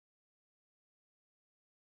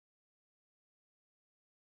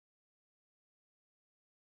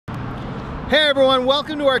Hey everyone,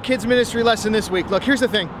 welcome to our kids ministry lesson this week. Look, here's the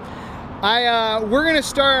thing. We're gonna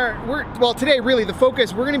start, today really the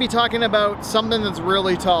focus, we're gonna be talking about something that's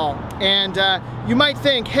really tall. And you might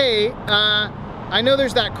think, hey, I know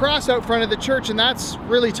there's that cross out front of the church and that's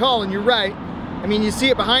really tall, and you're right. I mean, you see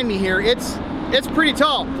it behind me here, it's pretty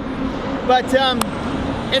tall. But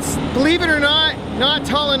it's, believe it or not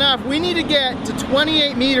tall enough. We need to get to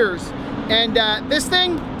 28 meters. And this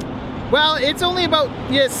thing, well, it's only about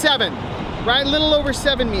 7. Right, a little over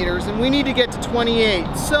 7 meters, and we need to get to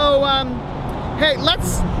 28. So, hey,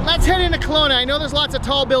 let's head into Kelowna. I know there's lots of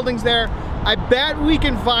tall buildings there. I bet we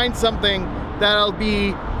can find something that'll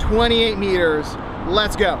be 28 meters.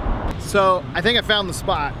 Let's go. So, I think I found the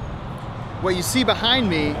spot. What you see behind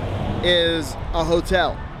me is a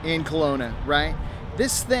hotel in Kelowna, right?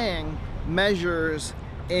 This thing measures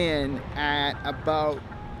in at about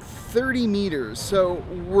 30 meters. So,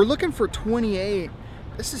 we're looking for 28.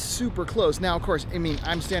 This is super close. Now, of course, I mean,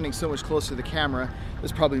 I'm standing so much closer to the camera,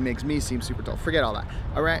 this probably makes me seem super tall. Forget all that,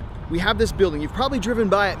 all right? We have this building. You've probably driven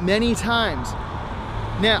by it many times.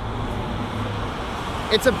 Now,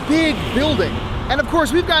 it's a big building. And of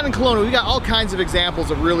course, we've got in Kelowna, we've got all kinds of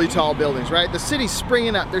examples of really tall buildings, right? The city's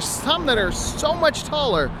springing up. There's some that are so much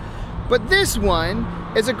taller, but this one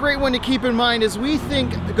is a great one to keep in mind as we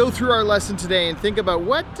go through our lesson today and think about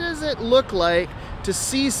what does it look like to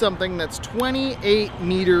see something that's 28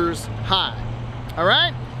 meters high. All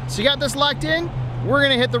right, so you got this locked in. We're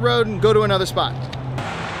gonna hit the road and go to another spot.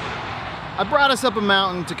 I brought us up a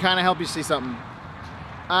mountain to kind of help you see something.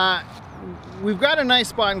 We've got a nice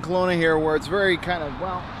spot in Kelowna here where it's very kind of,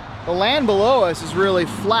 well, the land below us is really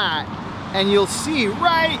flat, and you'll see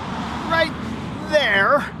right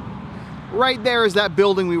there is that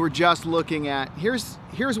building we were just looking at. Here's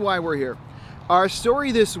why we're here. Our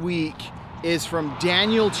story this week is from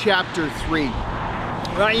Daniel chapter 3.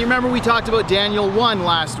 Right, you remember we talked about Daniel 1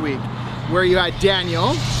 last week, where you had Daniel,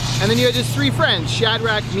 and then you had his 3 friends,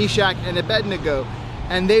 Shadrach, Meshach, and Abednego.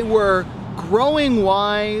 And they were growing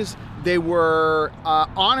wise, they were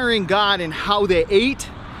honoring God in how they ate,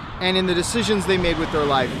 and in the decisions they made with their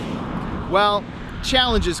life. Well,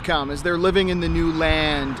 challenges come as they're living in the new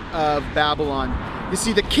land of Babylon. You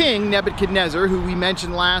see, the king, Nebuchadnezzar, who we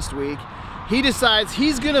mentioned last week, he decides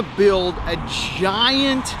he's gonna build a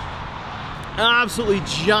giant, absolutely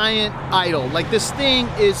giant idol. Like, this thing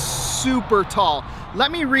is super tall.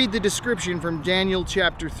 Let me read the description from Daniel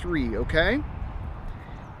chapter 3, okay?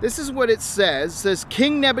 This is what it says. It says,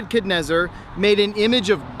 King Nebuchadnezzar made an image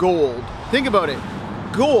of gold. Think about it,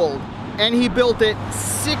 gold, and he built it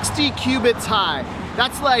 60 cubits high.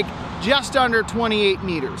 That's like just under 28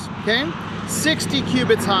 meters, okay? 60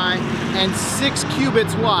 cubits high and 6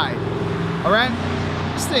 cubits wide. All right,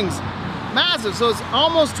 this thing's massive. So it's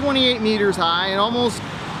almost 28 meters high and almost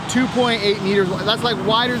 2.8 meters wide. That's like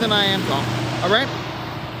wider than I am tall, all right?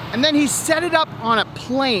 And then he set it up on a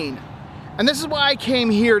plain. And this is why I came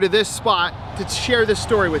here to this spot to share this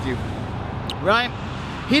story with you, right?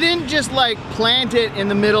 He didn't just like plant it in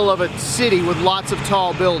the middle of a city with lots of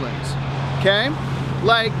tall buildings, okay?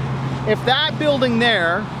 Like, if that building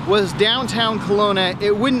there was downtown Kelowna,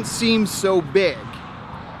 it wouldn't seem so big,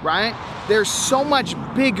 right? There's so much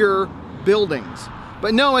bigger buildings.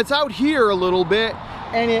 But no, it's out here a little bit,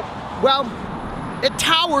 and it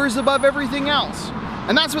towers above everything else.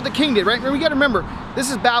 And that's what the king did, right? We gotta remember,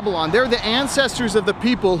 this is Babylon. They're the ancestors of the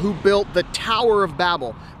people who built the Tower of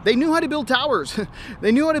Babel. They knew how to build towers.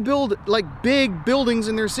 They knew how to build like big buildings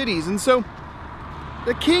in their cities. And so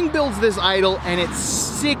the king builds this idol, and it's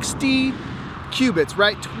 60 cubits,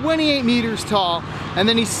 right? 28 meters tall. And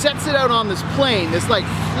then he sets it out on this plain, this like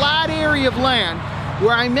flat area of land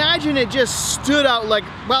where I imagine it just stood out like,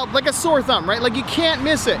 well, like a sore thumb, right? Like you can't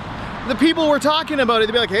miss it. The people were talking about it,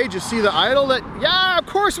 they'd be like, hey, did you see the idol? That, yeah, of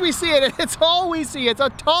course we see it. It's all we see. It's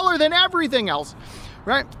taller than everything else,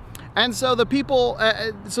 right? And so the people,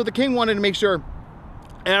 so the king wanted to make sure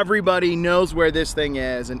everybody knows where this thing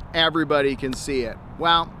is and everybody can see it.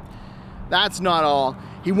 Well, that's not all.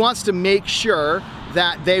 He wants to make sure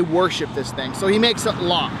that they worship this thing. So he makes it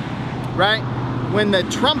law, right? When the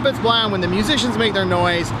trumpets blow, when the musicians make their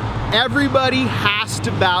noise, everybody has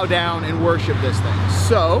to bow down and worship this thing.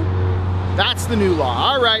 So that's the new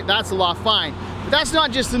law. All right, that's the law, fine. But that's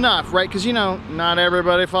not just enough, right? Because, you know, not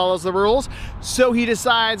everybody follows the rules. So he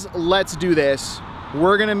decides, let's do this.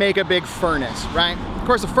 We're gonna make a big furnace, right? Of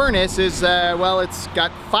course, a furnace is, well, it's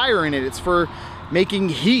got fire in it. It's for making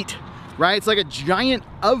heat, right? It's like a giant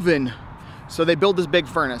oven. So they build this big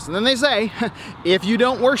furnace. And then they say, if you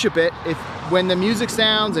don't worship it, when the music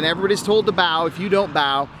sounds and everybody's told to bow, if you don't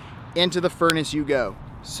bow, into the furnace you go.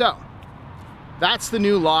 So That's the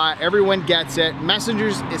new law. Everyone gets it.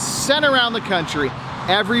 Messengers is sent around the country.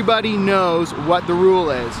 Everybody knows what the rule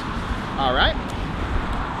is. All right?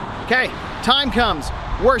 Okay, time comes.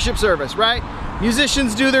 Worship service, right?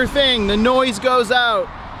 Musicians do their thing. The noise goes out.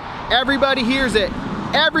 Everybody hears it.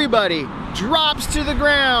 Everybody drops to the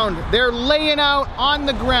ground. They're laying out on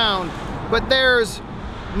the ground. But there's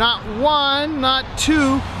not one, not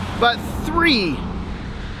two, but three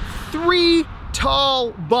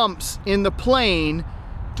tall bumps in the plain,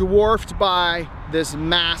 dwarfed by this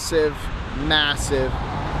massive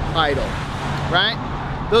idol,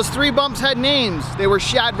 right? Those 3 bumps had names. They were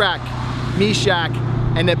Shadrach, Meshach,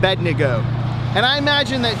 and Abednego. And I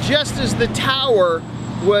imagine that just as the tower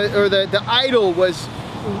was, or the idol was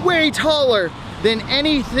way taller than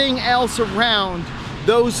anything else around,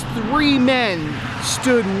 those 3 men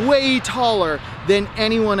stood way taller than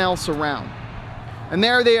anyone else around. And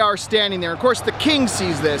there they are standing there. Of course, the king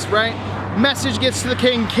sees this, right? Message gets to the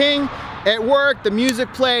king. King, at work, the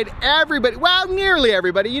music played. Everybody, well, nearly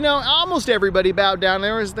everybody, you know, almost everybody bowed down.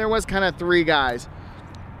 There was kind of 3 guys.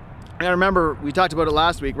 And I remember we talked about it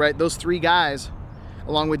last week, right? Those 3 guys,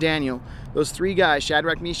 along with Daniel, those 3 guys,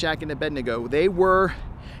 Shadrach, Meshach, and Abednego, they were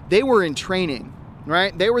in training,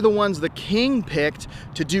 right? They were the ones the king picked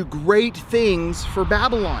to do great things for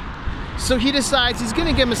Babylon. So he decides he's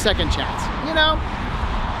gonna give them a second chance. You know,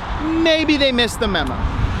 maybe they missed the memo.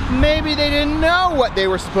 Maybe they didn't know what they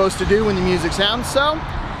were supposed to do when the music sounds. So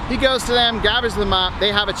he goes to them, gathers them up,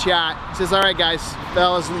 they have a chat. He says, all right guys,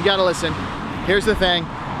 fellas, you gotta listen. Here's the thing,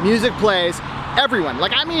 music plays, everyone,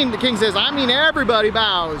 like I mean, the king says, I mean everybody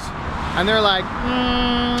bows. And they're like,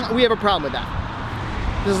 we have a problem with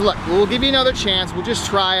that. He says, look, we'll give you another chance, we'll just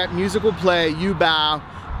try it, music will play, you bow.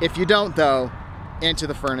 If you don't though, into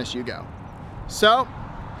the furnace you go. So,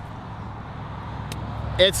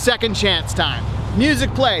 it's second chance time.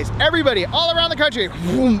 Music plays, everybody all around the country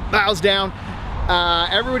boom, bows down.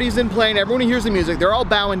 Everybody's in plane, everyone hears the music, they're all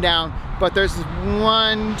bowing down, but there's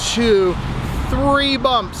 1, 2, 3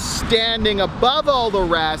 bumps standing above all the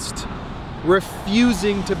rest,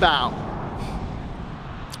 refusing to bow.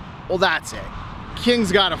 Well, that's it.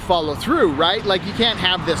 King's gotta follow through, right? Like, you can't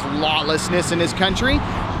have this lawlessness in his country.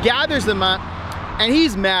 Gathers them up, and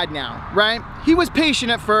he's mad now, right? He was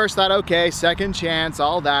patient at first, thought, okay, second chance,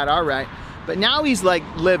 all that, all right. But now he's like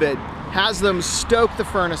livid, has them stoke the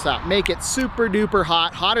furnace up, make it super duper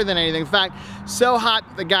hot, hotter than anything. In fact, so hot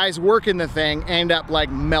the guys working the thing end up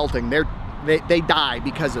like melting. They die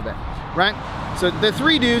because of it, right? So the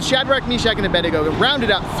 3 dudes, Shadrach, Meshach, and Abednego, get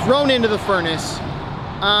rounded up, thrown into the furnace,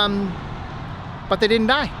 but they didn't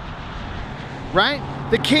die, right?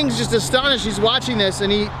 The king's just astonished. He's watching this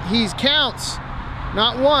and he counts,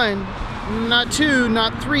 not 1, not 2,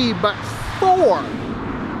 not 3, but 4.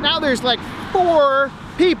 Now there's like 4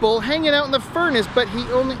 people hanging out in the furnace, but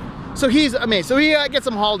so he's amazed. So he gets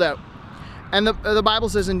them hauled out. And the Bible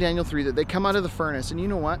says in Daniel 3 that they come out of the furnace, and you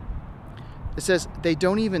know what? It says they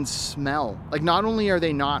don't even smell. Like, not only are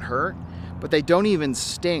they not hurt, but they don't even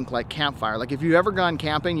stink like campfire. Like, if you've ever gone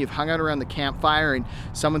camping, you've hung out around the campfire and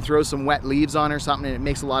someone throws some wet leaves on or something and it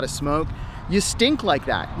makes a lot of smoke, you stink like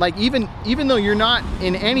that. Like, even though you're not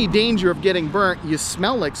in any danger of getting burnt, you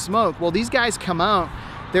smell like smoke. Well, these guys come out,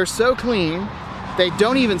 they're so clean, they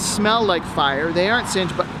don't even smell like fire, they aren't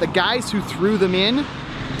singed, but the guys who threw them in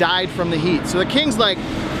died from the heat. So the king's like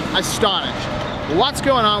astonished. What's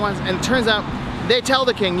going on? And it turns out, they tell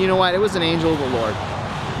the king, you know what, it was an angel of the Lord.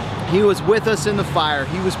 He was with us in the fire,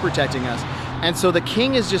 he was protecting us. And so the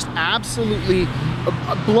king is just absolutely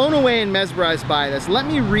blown away and mesmerized by this. Let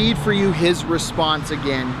me read for you his response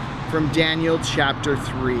again from Daniel chapter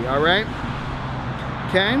 3, all right?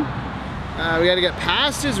 Okay? We got to get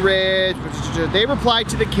past his rage. They replied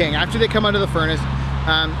to the king after they come out of the furnace.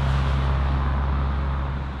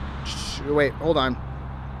 Wait, hold on.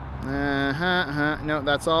 No,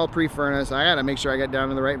 that's all pre-furnace. I got to make sure I get down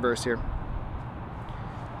to the right verse here.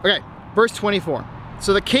 Okay, verse 24.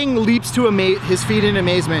 So the king leaps to his feet in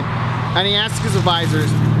amazement, and he asks his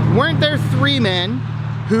advisors, weren't there 3 men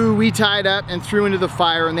who we tied up and threw into the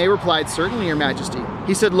fire? And they replied, certainly, your majesty.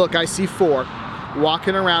 He said, look, I see 4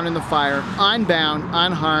 walking around in the fire, unbound,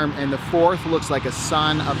 unharmed, and the 4th looks like a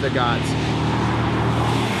son of the gods.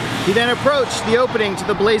 He then approached the opening to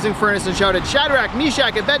the blazing furnace and shouted, Shadrach,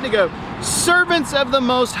 Meshach, Abednego, servants of the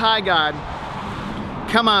Most High God,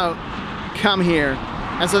 come out, come here.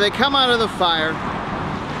 And so they come out of the fire,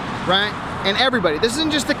 right? And everybody, this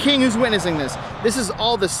isn't just the king who's witnessing this. This is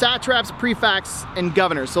all the satraps, prefects, and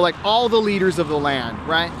governors. So like all the leaders of the land,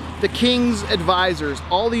 right? The king's advisors,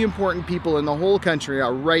 all the important people in the whole country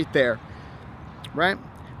are right there, right?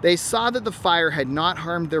 They saw that the fire had not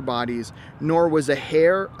harmed their bodies, nor was a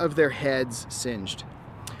hair of their heads singed.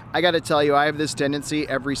 I gotta tell you, I have this tendency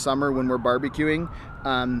every summer when we're barbecuing,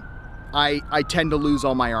 I tend to lose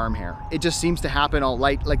all my arm hair. It just seems to happen. I'll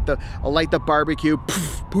light the barbecue,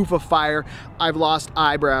 poof of fire. I've lost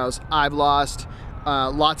eyebrows. I've lost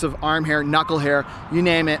lots of arm hair, knuckle hair, you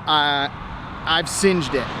name it. I've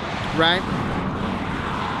singed it, right?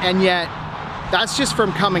 And yet, that's just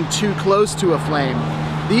from coming too close to a flame.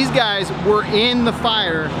 These guys were in the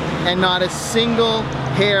fire and not a single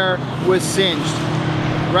hair was singed,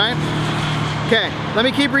 right? Okay, let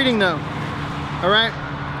me keep reading though, all right?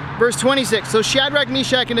 Verse 26, so Shadrach,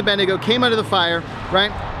 Meshach, and Abednego came out of the fire,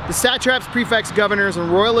 right? The satraps, prefects, governors, and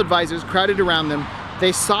royal advisors crowded around them.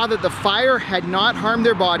 They saw that the fire had not harmed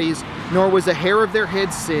their bodies, nor was a hair of their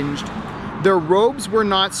heads singed. Their robes were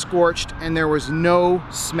not scorched, and there was no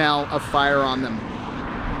smell of fire on them.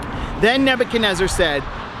 Then Nebuchadnezzar said,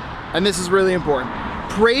 and this is really important,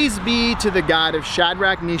 praise be to the God of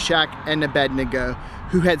Shadrach, Meshach, and Abednego,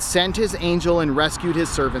 who had sent his angel and rescued his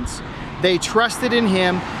servants. They trusted in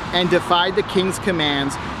him and defied the king's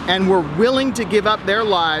commands and were willing to give up their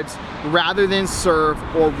lives rather than serve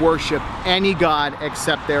or worship any god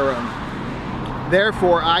except their own.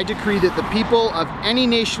 Therefore, I decree that the people of any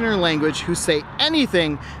nation or language who say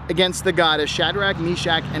anything against the God of Shadrach,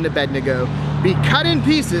 Meshach, and Abednego be cut in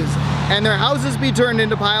pieces and their houses be turned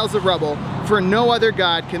into piles of rubble, for no other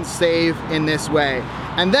God can save in this way.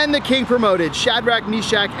 And then the king promoted Shadrach,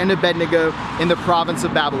 Meshach, and Abednego in the province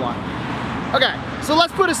of Babylon. Okay, so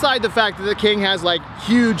let's put aside the fact that the king has like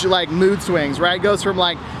huge like mood swings, right? It goes from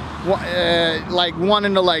like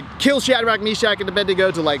wanting to like kill Shadrach, Meshach, and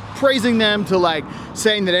Abednego to like praising them to like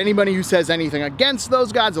saying that anybody who says anything against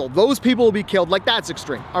those gods, well, those people will be killed. Like that's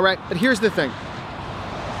extreme, all right? But here's the thing.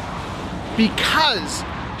 Because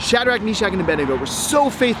Shadrach, Meshach, and Abednego were so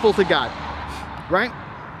faithful to God, right?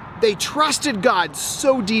 They trusted God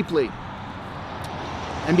so deeply.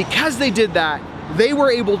 And because they did that, they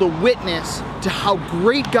were able to witness to how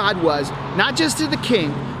great God was, not just to the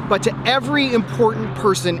king, but to every important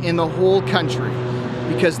person in the whole country.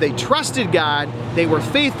 Because they trusted God, they were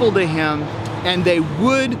faithful to him, and they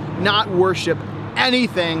would not worship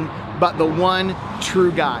anything but the one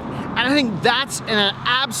true God. And I think that's an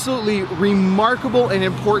absolutely remarkable and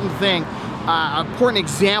important thing, important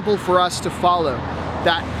example for us to follow.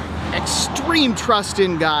 That extreme trust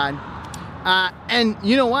in God. And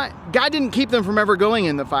you know what? God didn't keep them from ever going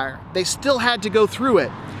in the fire. They still had to go through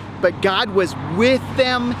it, but God was with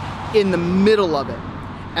them in the middle of it.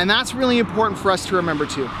 And that's really important for us to remember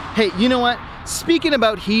too. Hey, you know what? Speaking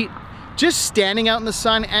about heat, just standing out in the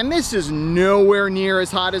sun, and this is nowhere near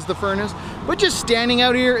as hot as the furnace, but just standing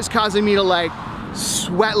out here is causing me to like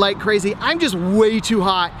sweat like crazy. I'm just way too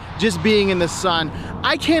hot just being in the sun.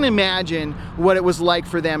 I can't imagine what it was like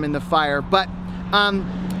for them in the fire, but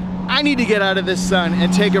I need to get out of this sun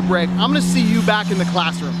and take a break. I'm gonna see you back in the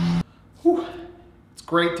classroom. Whew. It's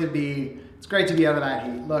great to be out of that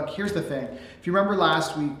heat. Look, here's the thing. If you remember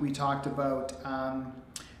last week, we talked about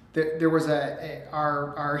there was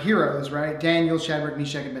our heroes, right? Daniel, Shadrach,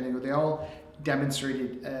 Meshach, and Abednego. They all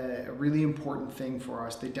demonstrated a really important thing for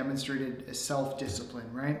us. They demonstrated a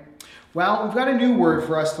self-discipline, right? Well, we've got a new word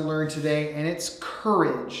for us to learn today, and it's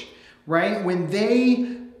courage, right? When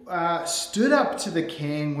they stood up to the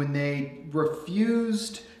king, when they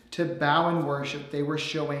refused to bow and worship, they were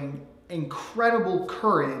showing incredible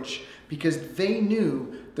courage because they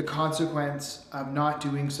knew the consequence of not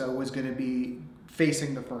doing so was going to be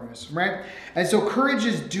facing the furnace, right? And so courage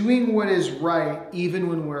is doing what is right even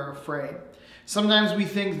when we're afraid. Sometimes we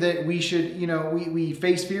think that we should, we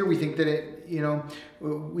face fear. We think that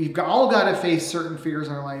we've all got to face certain fears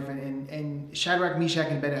in our life. And Shadrach, Meshach,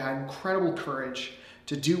 and Abednego had incredible courage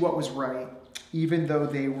to do what was right, even though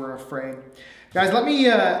they were afraid. Guys,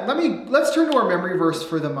 let's turn to our memory verse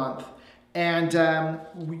for the month. And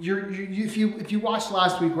if you watched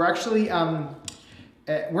last week, we're actually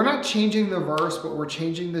we're not changing the verse, but we're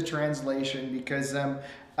changing the translation because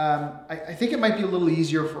I think it might be a little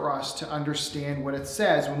easier for us to understand what it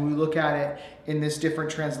says when we look at it in this different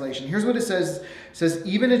translation. Here's what it says. It says,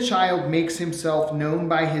 even a child makes himself known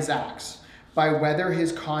by his acts, by whether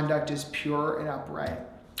his conduct is pure and upright.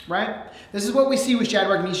 Right? This is what we see with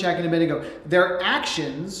Shadrach, Meshach, and Abednego. Their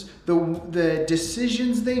actions, the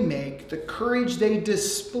decisions they make, the courage they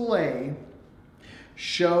display,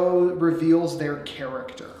 reveals their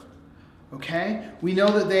character. Okay? We know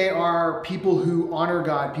that they are people who honor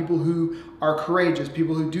God, people who are courageous,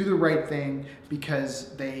 people who do the right thing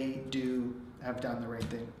because they do have done the right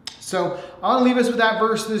thing. So I'll leave us with that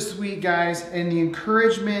verse this week, guys, and the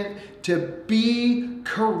encouragement to be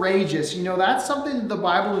courageous. You know, that's something that the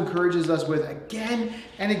Bible encourages us with again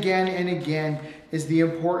and again and again, is the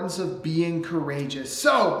importance of being courageous.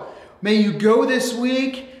 So may you go this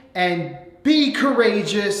week and be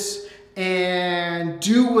courageous and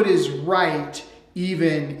do what is right,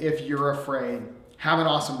 even if you're afraid. Have an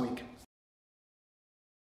awesome week.